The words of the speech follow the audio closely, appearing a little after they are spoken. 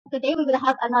Today, we will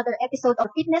have another episode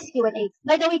of Fitness Q&A.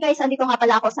 By the way, guys, andito nga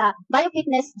pala ako sa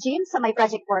Biofitness Gym sa my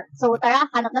project work. So, tara,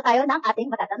 hanap na tayo ng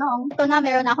ating matatanong. Ito na,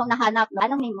 meron na akong nahanap.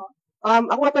 Anong name mo?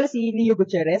 Ako nga pala si Leo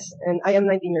Gutierrez, and I am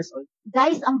 19 years old.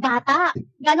 Guys, ang bata.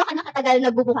 Gano'n ka nakatagal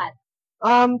nagbubuhat?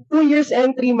 2 years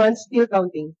and 3 months, still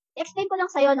counting. Explain ko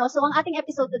lang sa'yo, no? So, ang ating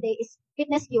episode today is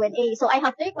Fitness Q&A. So, I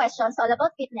have 3 questions all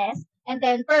about fitness. And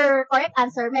then, per correct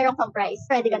answer, merong pang prize.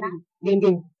 Ready ka na?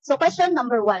 Game. So, question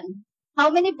number 1. How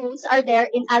many bones are there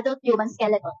in adult human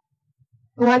skeleton?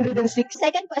 206.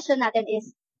 Second question natin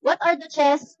is, what are the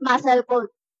chest muscle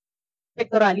called?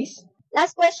 Pectoralis.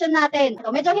 Last question natin.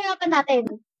 So, medyo hirapan natin.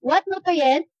 What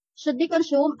nutrient should be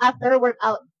consumed after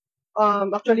workout?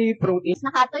 Actually, protein.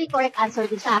 Nakatoy, correct answer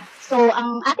din siya. So,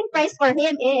 ang ating prize for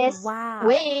him is, Wow.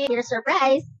 wait, here's your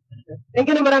prize. Thank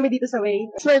you na marami dito sa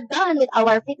way. We're done with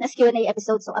our fitness Q&A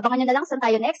episode. So, abangan nyo na lang saan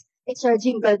tayo next. It's your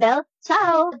Gym Girl Bell.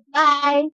 Ciao! Bye!